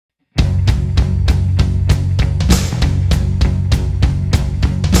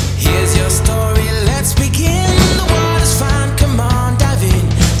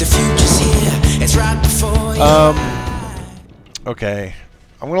Okay.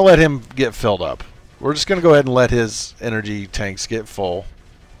 I'm going to let him get filled up. We're just going to go ahead and let his energy tanks get full.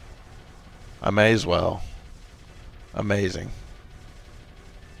 I may as well. Amazing.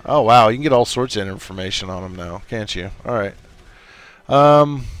 Oh, wow. You can get all sorts of information on them now, can't you? Alright.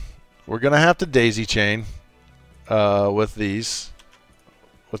 We're going to have to daisy chain with these.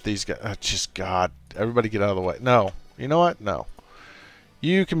 With these guys. Just, God. Everybody get out of the way. No. You know what? No.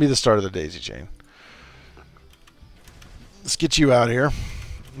 You can be the start of the daisy chain. Let's get you out here.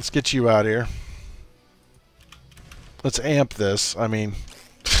 Let's get you out here. Let's amp this. I mean,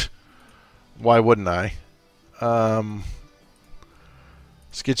 why wouldn't I?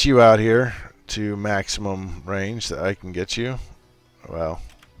 Let's get you out here to maximum range that I can get you. Well,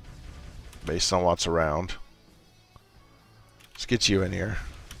 based on what's around. Let's get you in here.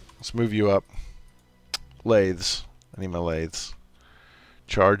 Let's move you up. Lathes. I need my lathes.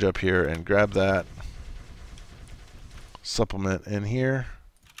 Charge up here and grab that. Supplement in here.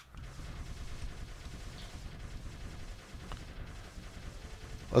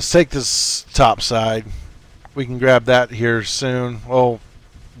 Let's take this top side. We can grab that here soon. Well,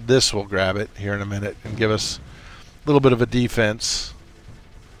 this will grab it here in a minute and give us a little bit of a defense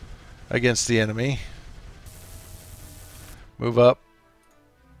against the enemy. Move up.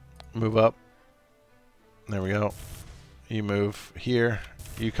 Move up. There we go. You move here.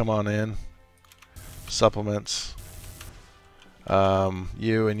 You come on in. Supplements.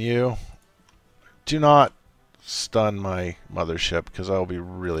 You and you. Do not stun my mothership because I will be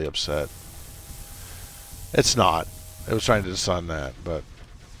really upset. It's not. It was trying to stun that, but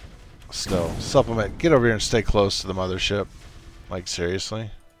still. Supplement. Get over here and stay close to the mothership. Like,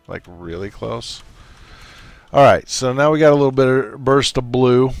 seriously? Like, really close? Alright, so now we got a little bit of burst of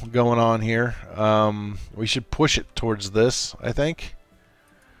blue going on here. We should push it towards this, I think.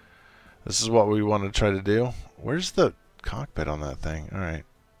 This is what we want to try to do. Where's the cockpit on that thing? Alright.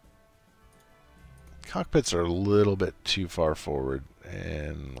 Cockpits are a little bit too far forward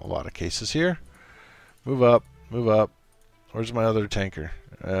in a lot of cases here. Move up, move up. Where's my other tanker?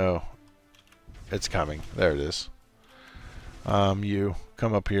 Oh, it's coming. There it is. You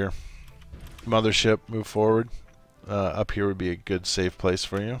come up here. Mothership, move forward. Up here would be a good safe place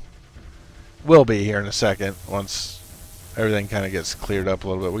for you. Will be here in a second once everything kind of gets cleared up a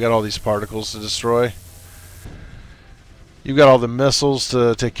little bit. We got all these particles to destroy. You've got all the missiles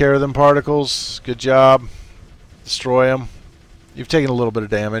to take care of them particles. Good job. Destroy them. You've taken a little bit of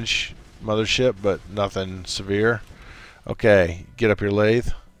damage, mothership, but nothing severe. Okay, get up your lathe.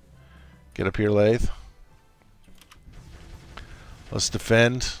 Get up your lathe. Let's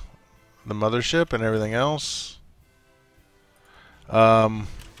defend the mothership and everything else. I'm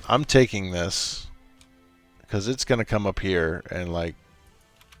taking this because it's going to come up here and like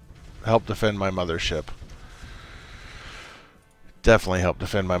help defend my mothership. Definitely help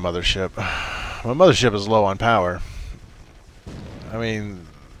defend my mothership. My mothership is low on power. I mean,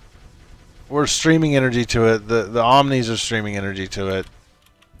 we're streaming energy to it. The Omnis are streaming energy to it.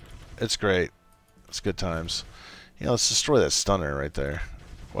 It's great. It's good times. Yeah, let's destroy that stunner right there.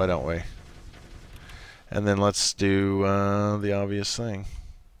 Why don't we? And then let's do the obvious thing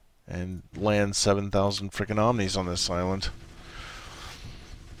and land 7,000 freaking Omnis on this island.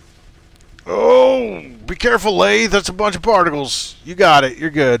 Oh, be careful, Lathe. That's a bunch of particles. You got it.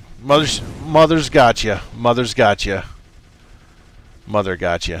 You're good. Mother's got you. Mother's got you. Mother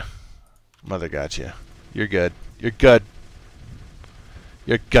got you. Mother got you. You're good. You're good.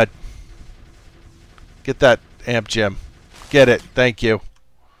 You're good. Get that amp gem. Get it. Thank you.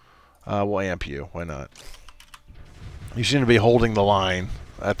 We'll amp you. Why not? You seem to be holding the line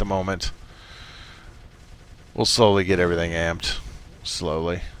at the moment. We'll slowly get everything amped.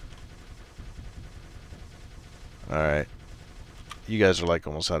 Slowly. Alright. You guys are like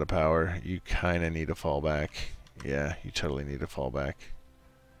almost out of power. You kind of need to fall back. Yeah, you totally need to fall back.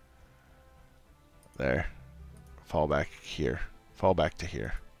 There. Fall back here. Fall back to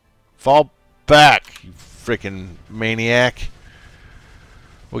here. Fall back, you freaking maniac.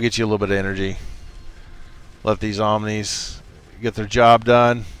 We'll get you a little bit of energy. Let these Omnis get their job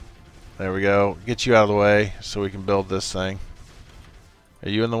done. There we go. Get you out of the way so we can build this thing. Are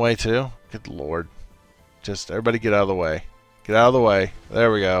you in the way too? Good lord. Just everybody get out of the way. Get out of the way.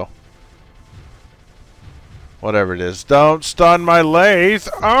 There we go. Whatever it is. Don't stun my lathe.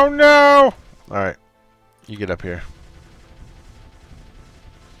 Oh no! Alright. You get up here.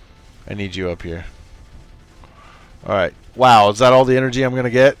 I need you up here. Alright. Wow, is that all the energy I'm going to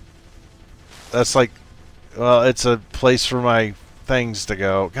get? That's like... Well, it's a place for my things to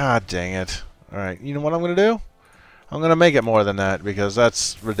go. God dang it. Alright, you know what I'm going to do? I'm going to make it more than that because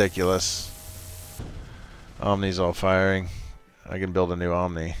that's ridiculous. Omni's all firing. I can build a new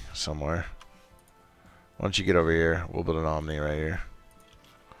Omni somewhere. Once you get over here, we'll build an Omni right here.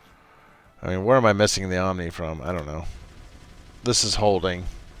 I mean, where am I missing the Omni from? I don't know. This is holding.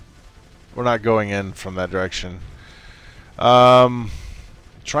 We're not going in from that direction. Trying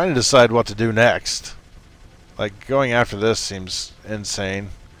to decide what to do next. Like, going after this seems insane.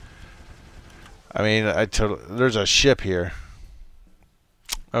 I mean, there's a ship here.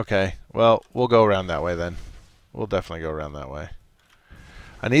 Okay, well, we'll go around that way then. We'll definitely go around that way.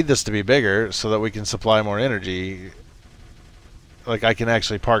 I need this to be bigger so that we can supply more energy. Like, I can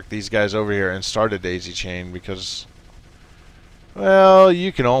actually park these guys over here and start a daisy chain because, well,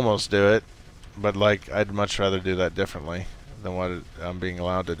 you can almost do it, but, like, I'd much rather do that differently than what I'm being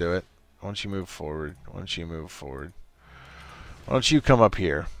allowed to do it. Once you move forward, once you move forward. Why don't you come up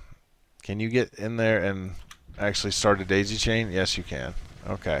here? Can you get in there and actually start a daisy chain? Yes, you can.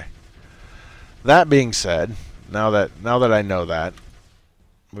 Okay. That being said, now that I know that,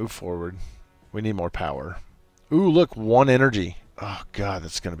 move forward. We need more power. Ooh, look, 1 energy. Oh, God,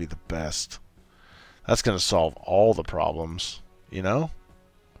 that's going to be the best. That's going to solve all the problems, you know?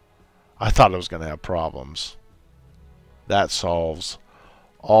 I thought it was going to have problems. That solves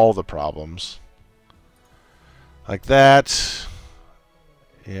all the problems. Like that.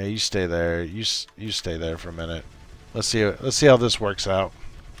 Yeah, you stay there. You stay there for a minute. Let's see how this works out.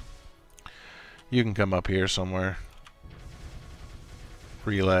 You can come up here somewhere.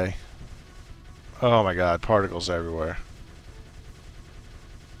 Relay. Oh my God, particles everywhere.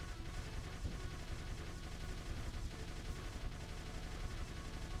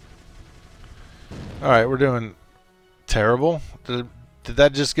 Alright, we're doing terrible. Did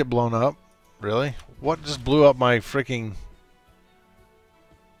that just get blown up? Really? What just blew up my freaking...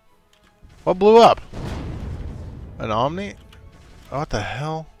 What blew up? An Omni? What the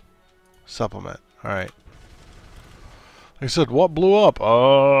hell? Supplement. Alright. I said, what blew up?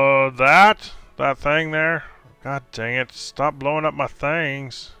 That thing there. God dang it. Stop blowing up my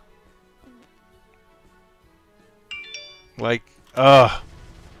things. Like,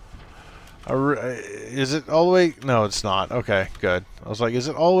 is it all the way? No, it's not. Okay, good. I was like, is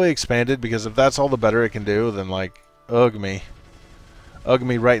it all the way expanded? Because if that's all the better it can do, then, like, ugh me. Ugh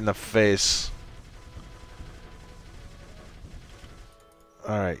me right in the face.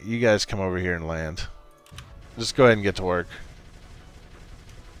 Alright, you guys come over here and land. Just go ahead and get to work.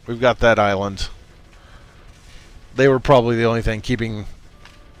 We've got that island. They were probably the only thing keeping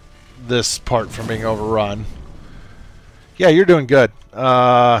this part from being overrun. Yeah, you're doing good.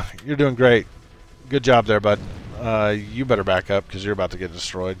 You're doing great. Good job there, bud. You better back up because you're about to get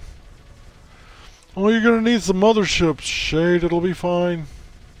destroyed. Oh, you're going to need some motherships, Shade. It'll be fine.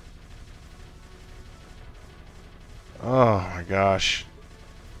 Oh, my gosh.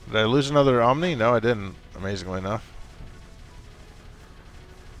 Did I lose another Omni? No, I didn't, amazingly enough.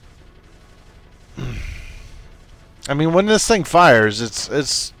 I mean, when this thing fires,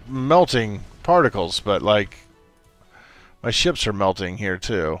 it's melting particles, but, like, my ships are melting here,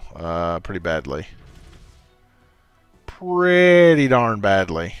 too, pretty badly. Pretty darn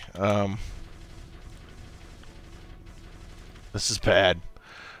badly. This is bad.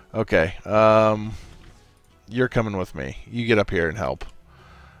 Okay, you're coming with me. You get up here and help.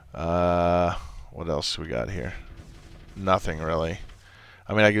 What else we got here? Nothing, really.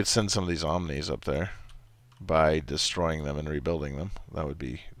 I mean, I could send some of these Omnis up there by destroying them and rebuilding them. That would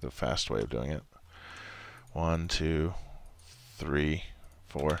be the fast way of doing it. 1, 2, 3,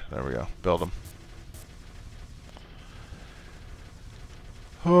 4. There we go. Build them.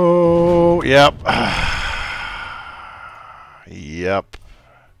 Oh, yep. Yep.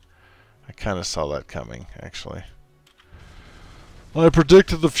 I kind of saw that coming, actually. I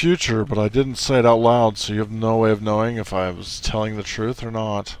predicted the future, but I didn't say it out loud, so you have no way of knowing if I was telling the truth or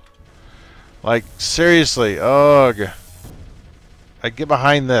not. Like, seriously, ugh. I get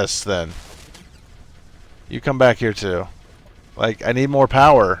behind this, then. You come back here, too. Like, I need more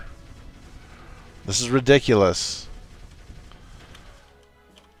power. This is ridiculous.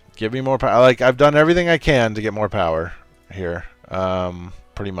 Give me more power. Like, I've done everything I can to get more power here.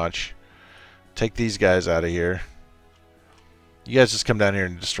 Pretty much. Take these guys out of here. You guys just come down here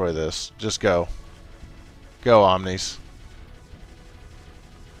and destroy this. Just go. Go, Omnis.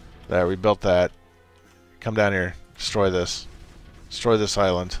 There, we built that. Come down here. Destroy this. Destroy this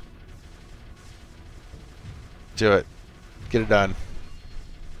island. Do it. Get it done.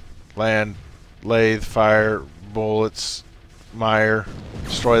 Land, lathe, fire, bullets, mire.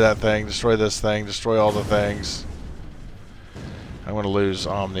 Destroy that thing. Destroy this thing. Destroy all the things. I'm going to lose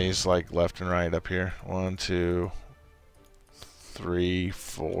Omnis like left and right up here. 1, 2, 3,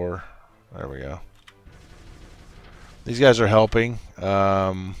 4. There we go. These guys are helping,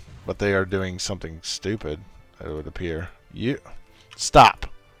 but they are doing something stupid, it would appear. You stop.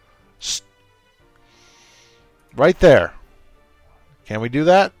 Right there. Can we do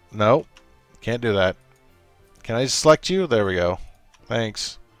that? No. Can't do that. Can I select you? There we go.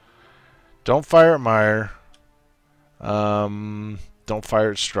 Thanks. Don't fire at Meyer. Don't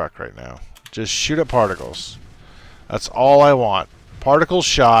fire at Struck right now. Just shoot at particles. That's all I want. Particle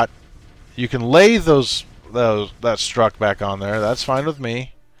shot. You can lay that Struck back on there. That's fine with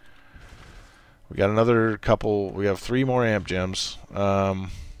me. We got another couple. We have 3 more amp gems.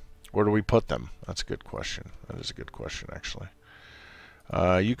 Where do we put them? That's a good question. That is a good question, actually.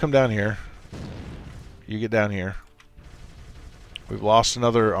 You come down here. You get down here. We've lost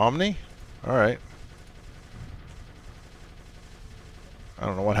another Omni. All right. I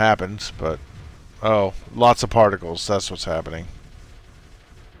don't know what happened, but oh, lots of particles. That's what's happening.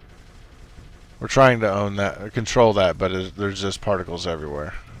 We're trying to own that, or control that, but there's just particles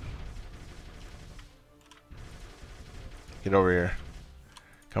everywhere. Get over here.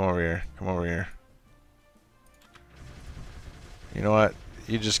 Come over here. Come over here. You know what?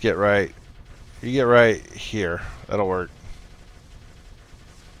 You just get right. You get right here. That'll work.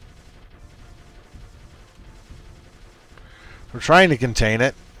 We're trying to contain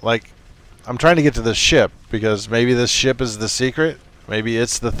it. Like, I'm trying to get to this ship because maybe this ship is the secret. Maybe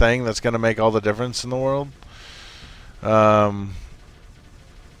it's the thing that's going to make all the difference in the world. You're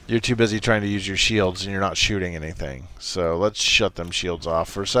too busy trying to use your shields and you're not shooting anything. So let's shut them shields off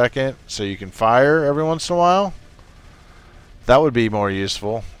for a second so you can fire every once in a while. That would be more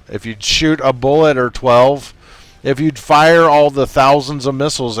useful. If you'd shoot a bullet or 12, if you'd fire all the thousands of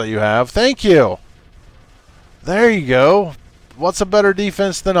missiles that you have. Thank you. There you go. What's a better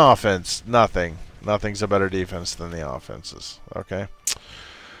defense than offense? Nothing. Nothing's a better defense than the offenses. Okay.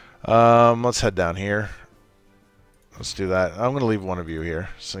 Let's head down here. Let's do that. I'm going to leave one of you here.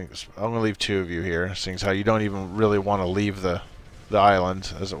 I'm going to leave 2 of you here, seeing as how you don't even really want to leave the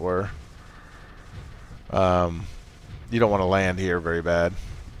island, as it were. You don't want to land here very bad.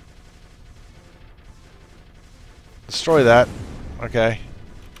 Destroy that. Okay.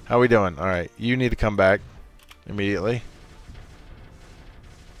 How we doing? Alright. You need to come back immediately.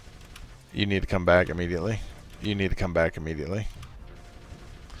 You need to come back immediately. You need to come back immediately.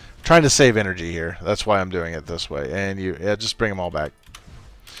 Trying to save energy here. That's why I'm doing it this way. And yeah, just bring them all back.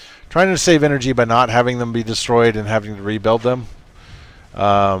 Trying to save energy by not having them be destroyed and having to rebuild them.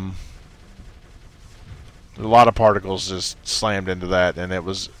 A lot of particles just slammed into that, and it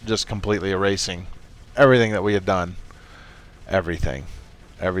was just completely erasing everything that we had done. Everything.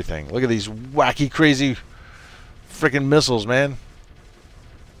 Everything. Look at these wacky, crazy freaking missiles, man.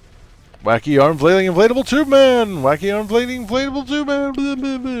 Wacky arm flailing inflatable tube man. Wacky arm flailing inflatable tube man. Blah,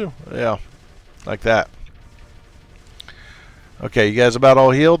 blah, blah. Yeah, like that. Okay, you guys about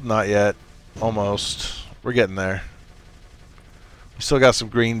all healed? Not yet. Almost. We're getting there. We still got some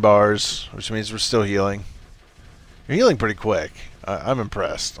green bars, which means we're still healing. You're healing pretty quick. I'm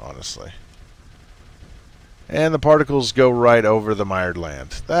impressed, honestly. And the particles go right over the mired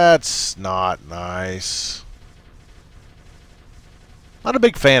land. That's not nice. Not a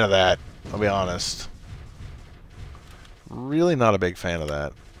big fan of that, I'll be honest. Really not a big fan of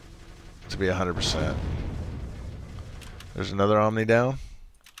that, to be 100%. There's another Omni down.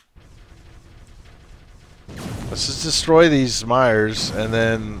 Let's just destroy these mires, and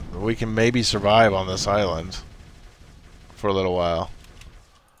then we can maybe survive on this island for a little while.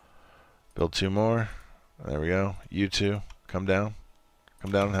 Build 2 more. There we go. You 2, come down.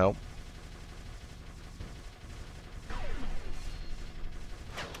 Come down and help.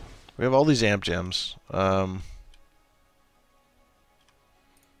 We have all these amp gems. I'm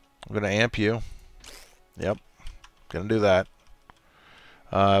going to amp you. Yep. Going to do that.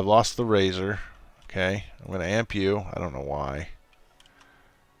 I've lost the razor. Okay. I'm going to amp you. I don't know why.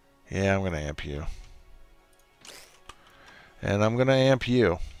 Yeah, I'm going to amp you. And I'm going to amp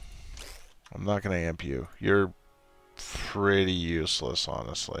you. I'm not going to amp you. You're pretty useless,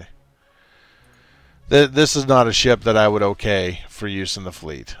 honestly. This is not a ship that I would okay for use in the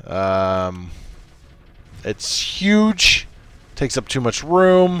fleet. It's huge. Takes up too much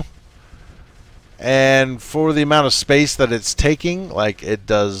room. And for the amount of space that it's taking, like, it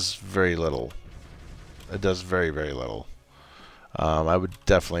does very little. It does very, very little. I would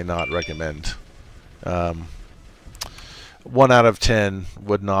definitely not recommend. 1 out of 10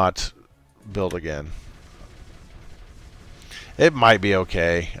 would not build again. It might be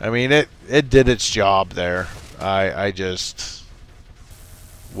okay. I mean, it did its job there. I just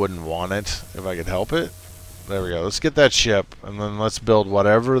wouldn't want it if I could help it. There we go. Let's get that ship, and then let's build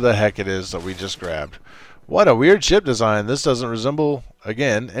whatever the heck it is that we just grabbed. What a weird ship design. This doesn't resemble,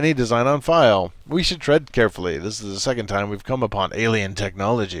 again, any design on file. We should tread carefully. This is the second time we've come upon alien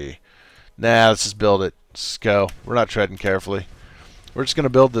technology. Nah, let's just build it. Let's go. We're not treading carefully. We're just going to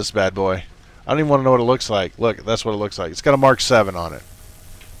build this bad boy. I don't even want to know what it looks like. Look, that's what it looks like. It's got a Mark 7 on it.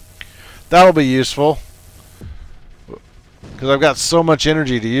 That'll be useful. Because I've got so much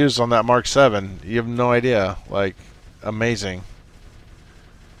energy to use on that Mark 7. You have no idea. Like, amazing.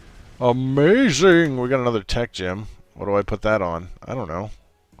 Amazing! We got another tech gem. What do I put that on? I don't know.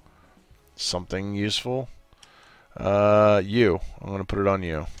 Something useful. You. I'm going to put it on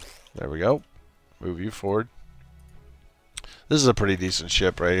you. There we go. Move you forward. This is a pretty decent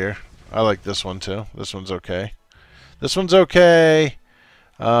ship right here. I like this one too. This one's okay. This one's okay.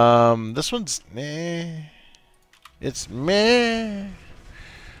 This one's meh. It's meh.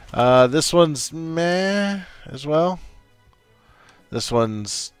 This one's meh as well. This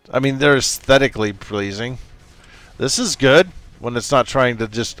one's, I mean, they're aesthetically pleasing. This is good when it's not trying to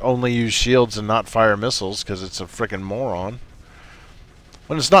just only use shields and not fire missiles because it's a frickin' moron.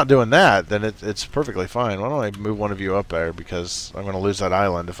 When it's not doing that, then it's perfectly fine. Why don't I move one of you up there, because I'm going to lose that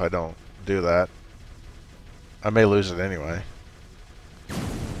island if I don't do that. I may lose it anyway.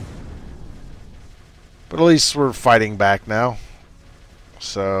 But at least we're fighting back now.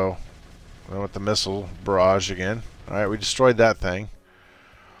 So, with the missile barrage again. Alright, we destroyed that thing.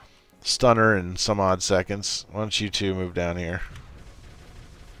 Stunner in some odd seconds. Why don't you two move down here?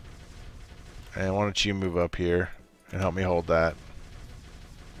 And why don't you move up here and help me hold that?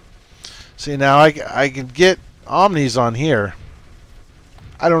 See, now I can get Omnis on here.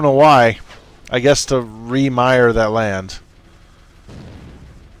 I don't know why. I guess to remire that land.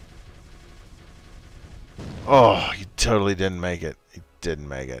 Oh, he totally didn't make it. He didn't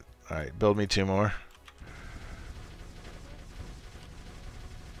make it. Alright, build me 2 more.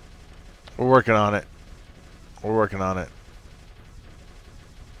 We're working on it. We're working on it.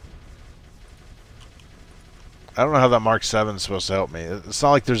 I don't know how that Mark 7 is supposed to help me. It's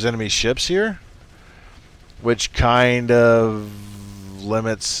not like there's enemy ships here, which kind of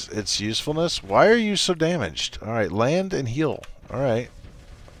limits its usefulness. Why are you so damaged? Alright, land and heal. Alright.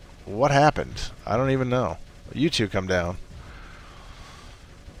 What happened? I don't even know. You two come down.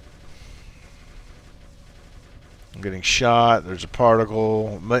 I'm getting shot. There's a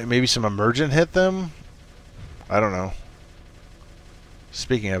particle. Maybe some emergent hit them? I don't know.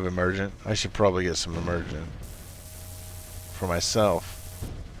 Speaking of emergent, I should probably get some emergent for myself.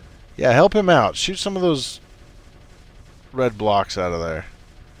 Yeah, help him out. Shoot some of those red blocks out of there.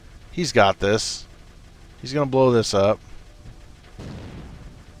 He's got this. He's going to blow this up.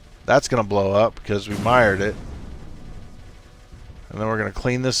 That's going to blow up because we mired it. And then we're going to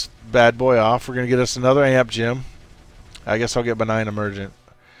clean this bad boy off. We're going to get us another amp gem. I guess I'll get benign emergent.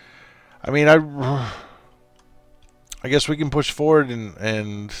 I mean, I guess we can push forward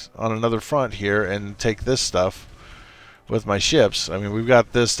and on another front here and take this stuff with my ships. I mean, we've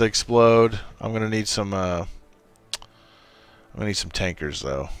got this to explode. I'm going to need some tankers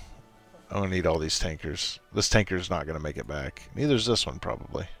though. I'm going to need all these tankers. This tanker's not going to make it back. Neither is this one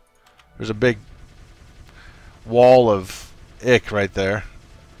probably. There's a big wall of ick right there.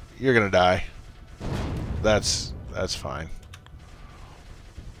 You're going to die. That's fine.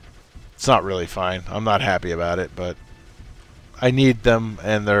 It's not really fine. I'm not happy about it, but I need them,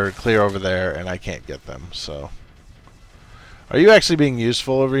 and they're clear over there, and I can't get them, so. Are you actually being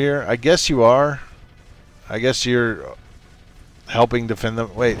useful over here? I guess you are. I guess you're helping defend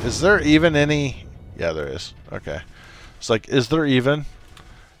them. Wait, is there even any? Yeah, there is. Okay. It's like, is there even?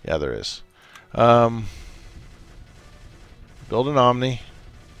 Yeah, there is. Build an Omni.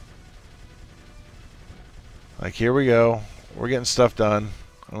 Like, here we go. We're getting stuff done.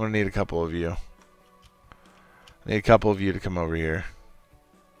 I'm going to need a couple of you. I need a couple of you to come over here.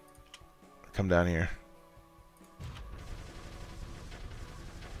 Come down here.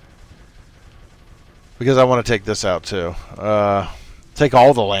 Because I want to take this out too. Take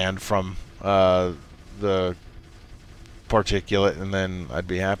all the land from the particulate, and then I'd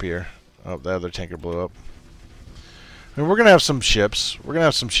be happier. Oh, the other tanker blew up. I mean, we're going to have some ships. We're going to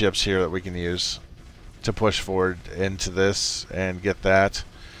have some ships here that we can use to push forward into this and get that.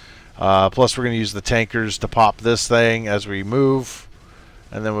 Plus, we're going to use the tankers to pop this thing as we move,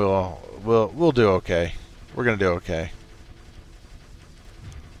 and then we'll do okay. We're going to do okay.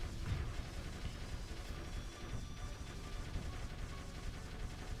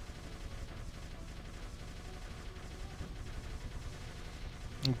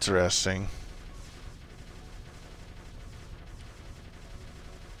 Interesting.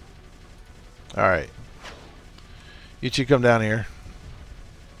 All right. You two come down here.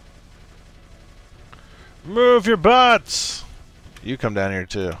 Move your butts! You come down here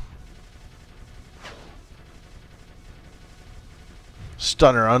too.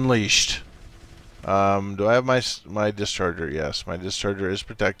 Stunner unleashed. Do I have my discharger? Yes, my discharger is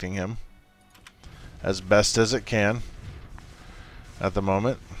protecting him as best as it can at the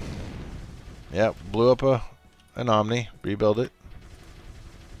moment. Yep, blew up an Omni. Rebuild it.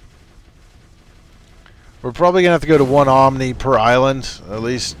 We're probably gonna have to go to one Omni per island, at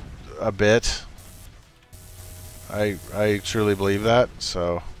least a bit. I truly believe that.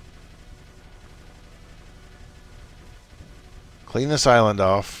 So clean this island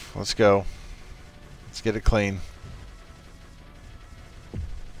off. Let's go. Let's get it clean.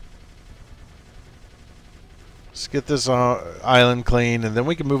 Let's get this island clean, and then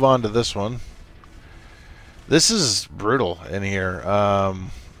we can move on to this one. This is brutal in here.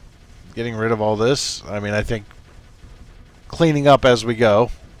 Getting rid of all this. I mean, I think cleaning up as we go.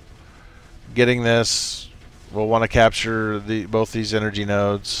 Getting this, we'll want to capture both these energy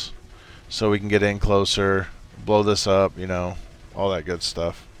nodes so we can get in closer, blow this up, you know, all that good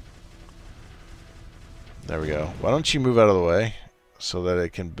stuff. There we go. Why don't you move out of the way so that it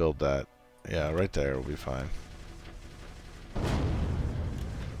can build that? Yeah, right there will be fine.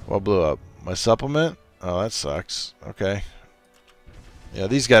 What blew up? My supplement? Oh, that sucks. Okay. Yeah,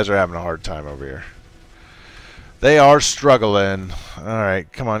 these guys are having a hard time over here. They are struggling.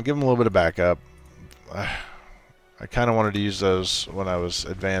 Alright, come on, give them a little bit of backup. I kind of wanted to use those when I was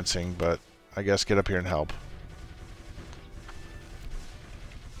advancing, but I guess get up here and help.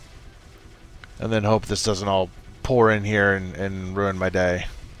 And then hope this doesn't all pour in here and ruin my day.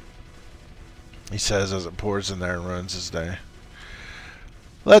 He says as it pours in there and ruins his day.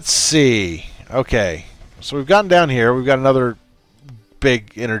 Let's see. Okay, so we've gotten down here. We've got another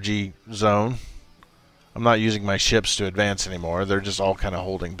big energy zone. I'm not using my ships to advance anymore. They're just all kind of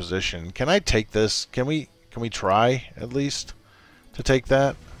holding position. Can I take this? Can we try at least to take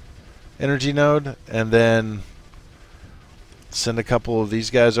that energy node and then send a couple of these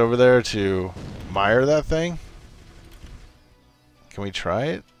guys over there to mire that thing? Can we try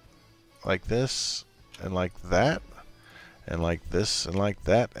it? Like this and like that and like this and like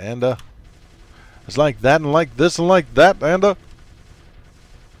that and it's like that and like this and like that and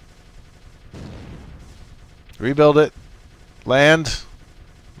rebuild it. Land.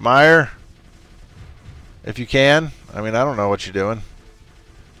 Mire. If you can. I mean, I don't know what you're doing.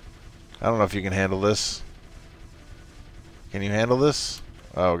 I don't know if you can handle this. Can you handle this?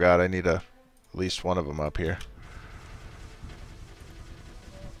 Oh god, I need at least one of them up here.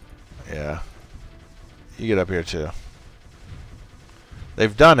 Yeah. You get up here too.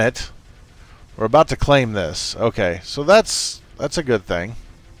 They've done it. We're about to claim this. Okay, so that's a good thing.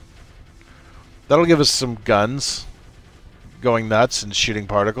 That'll give us some guns. Going nuts and shooting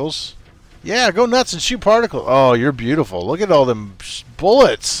particles. Yeah, go nuts and shoot particles. Oh, you're beautiful. Look at all them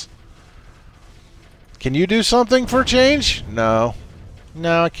bullets. Can you do something for a change? No.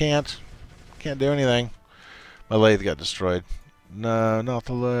 No, I can't. Can't do anything. My lathe got destroyed. No, not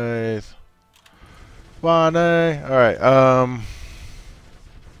the lathe. Bonnie. Alright,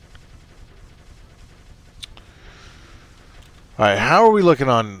 Alright, how are we looking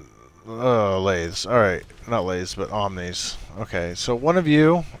on lathes? Alright, not lathes, but omnis. Okay, so one of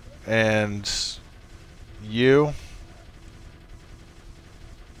you and you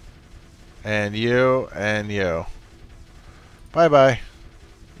and you and you. Bye-bye.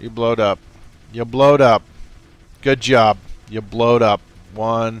 You blowed up. You blowed up. Good job. You blowed up.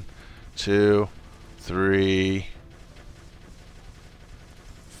 1, 2, 3,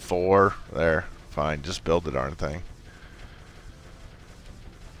 4. There. Fine. Just build the darn thing.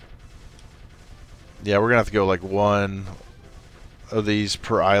 Yeah, we're going to have to go like one of these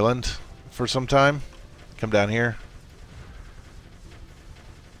per island for some time. Come down here.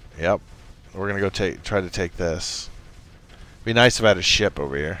 Yep. We're going to go try to take this. Be nice if I had a ship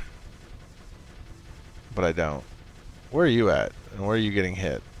over here. But I don't. Where are you at? And where are you getting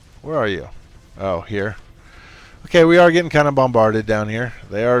hit? Where are you? Oh, here. Okay, we are getting kind of bombarded down here.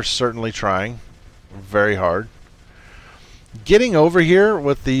 They are certainly trying very hard. Getting over here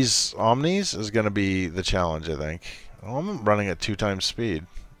with these omnis is going to be the challenge, I think. Oh, I'm running at 2 times speed.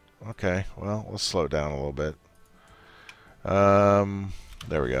 Okay, well, let's slow it down a little bit.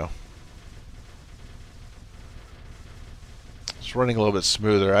 There we go. It's running a little bit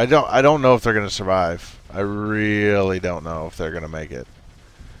smoother. I don't know if they're going to survive. I really don't know if they're going to make it.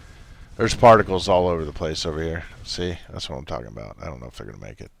 There's particles all over the place over here. See? That's what I'm talking about. I don't know if they're going to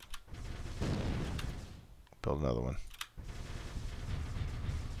make it. Build another one.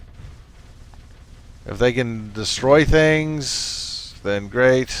 If they can destroy things, then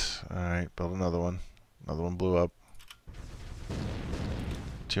great. Alright, build another one. Another one blew up.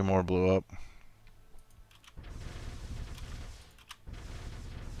 2 more blew up.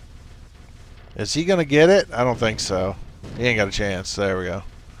 Is he gonna get it? I don't think so. He ain't got a chance. There we go.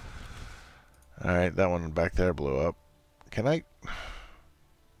 Alright, that one back there blew up. Can I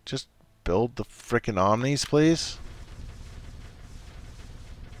just build the frickin' Omnis, please?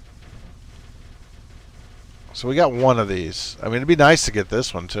 So we got one of these. I mean, it'd be nice to get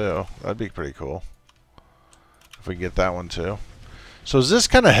this one too. That'd be pretty cool. If we get that one too. So is this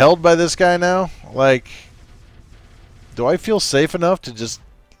kind of held by this guy now? Like, do I feel safe enough to just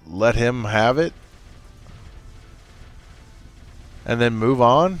let him have it? And then move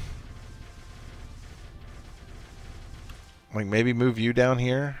on? Like, maybe move you down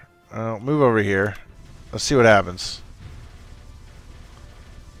here? Move over here. Let's see what happens.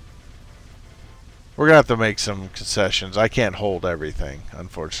 We're going to have to make some concessions. I can't hold everything,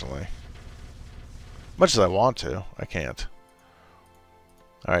 unfortunately. Much as I want to, I can't.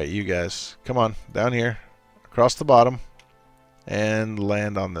 Alright, you guys. Come on, down here. Across the bottom. And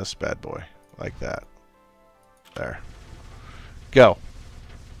land on this bad boy. Like that. There. Go.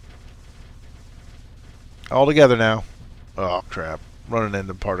 All together now. Oh, crap. Running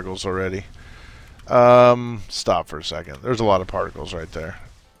into particles already. Stop for a second. There's a lot of particles right there.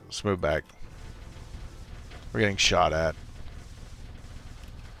 Let's move back. We're getting shot at.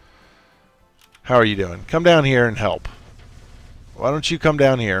 How are you doing? Come down here and help. Why don't you come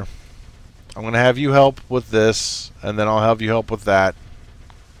down here? I'm going to have you help with this, and then I'll have you help with that.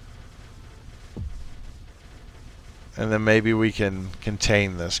 And then maybe we can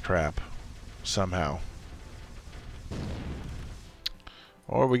contain this crap somehow.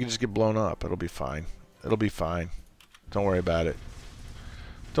 Or we can just get blown up. It'll be fine. It'll be fine. Don't worry about it.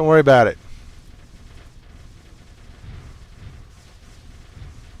 Don't worry about it.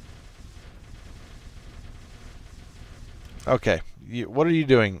 Okay. What are you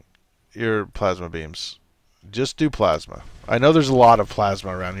doing? Your plasma beams. Just do plasma. I know there's a lot of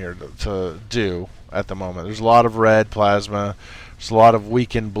plasma around here to do at the moment. There's a lot of red plasma. There's a lot of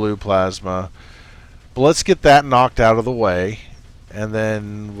weakened blue plasma. But let's get that knocked out of the way. And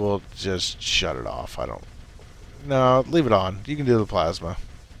then we'll just shut it off. No, leave it on. You can do the plasma.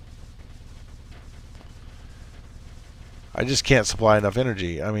 I just can't supply enough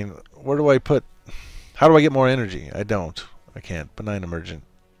energy. I mean, where do I put... How do I get more energy? I don't. I can't. Benign emergent.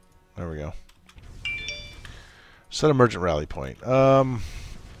 There we go. Set emergent rally point.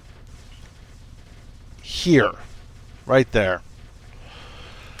 Here. Right there.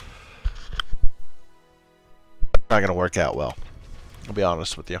 Not going to work out well. I'll be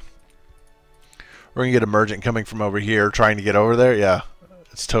honest with you. We're going to get emergent coming from over here, trying to get over there. Yeah,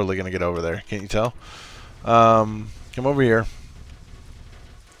 it's totally going to get over there. Can't you tell? Come over here.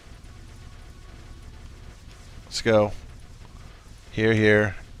 Let's go. Here,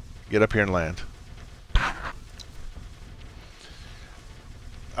 here. Get up here and land.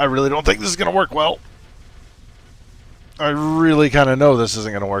 I really don't think this is going to work well. I really kind of know this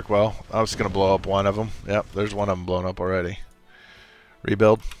isn't going to work well. I was going to blow up one of them. Yep, there's one of them blown up already.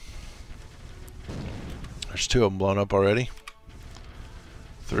 Rebuild. There's 2 of them blown up already.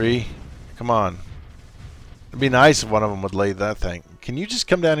 3. Come on. It'd be nice if one of them would lathe that thing. Can you just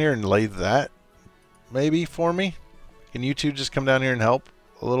come down here and lathe that? Maybe for me? Can you two just come down here and help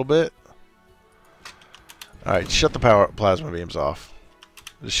a little bit? Alright, shut the plasma beams off.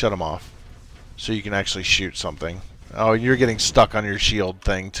 Just shut them off. So you can actually shoot something. Oh, you're getting stuck on your shield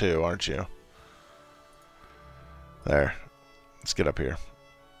thing too, aren't you? There. Let's get up here.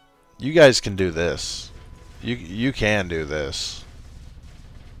 You guys can do this. You can do this.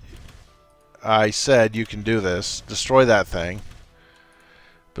 I said you can do this. Destroy that thing.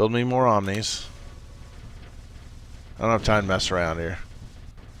 Build me more Omnis. I don't have time to mess around here.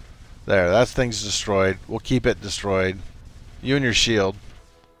 There, that thing's destroyed. We'll keep it destroyed. You and your shield.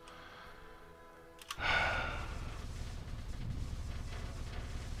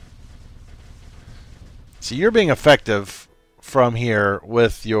 See, you're being effective from here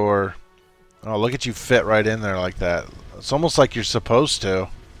with your... Oh, look at you fit right in there like that. It's almost like you're supposed to.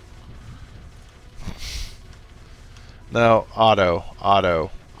 No,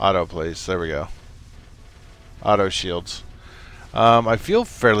 auto, please. There we go. Auto shields. I feel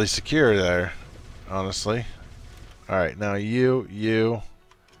fairly secure there, honestly. Alright, now you.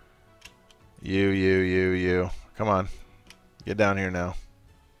 Come on. Get down here now.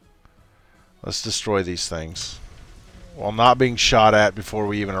 Let's destroy these things. While not being shot at before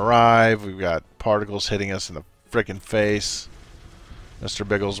we even arrive, we've got particles hitting us in the frickin' face. Mr.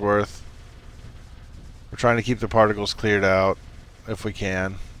 Bigglesworth. We're trying to keep the particles cleared out if we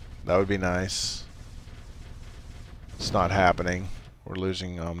can. That would be nice. It's not happening. We're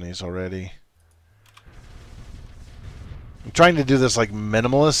losing omnis already. I'm trying to do this like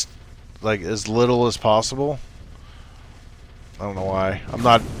minimalist, like as little as possible. I don't know why. I'm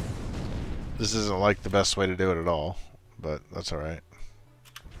not... This isn't like the best way to do it at all, but that's alright.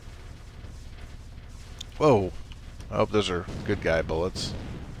 Whoa. I hope those are good guy bullets.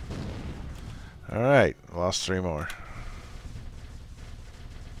 Alright, lost 3 more.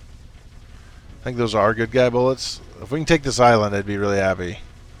 I think those are good guy bullets. If we can take this island, I'd be really happy.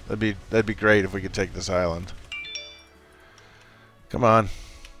 That'd be great if we could take this island. Come on.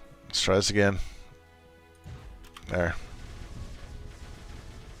 Let's try this again. There.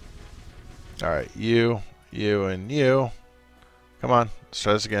 Alright, you, and you. Come on, let's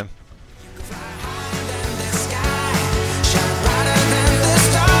try this again.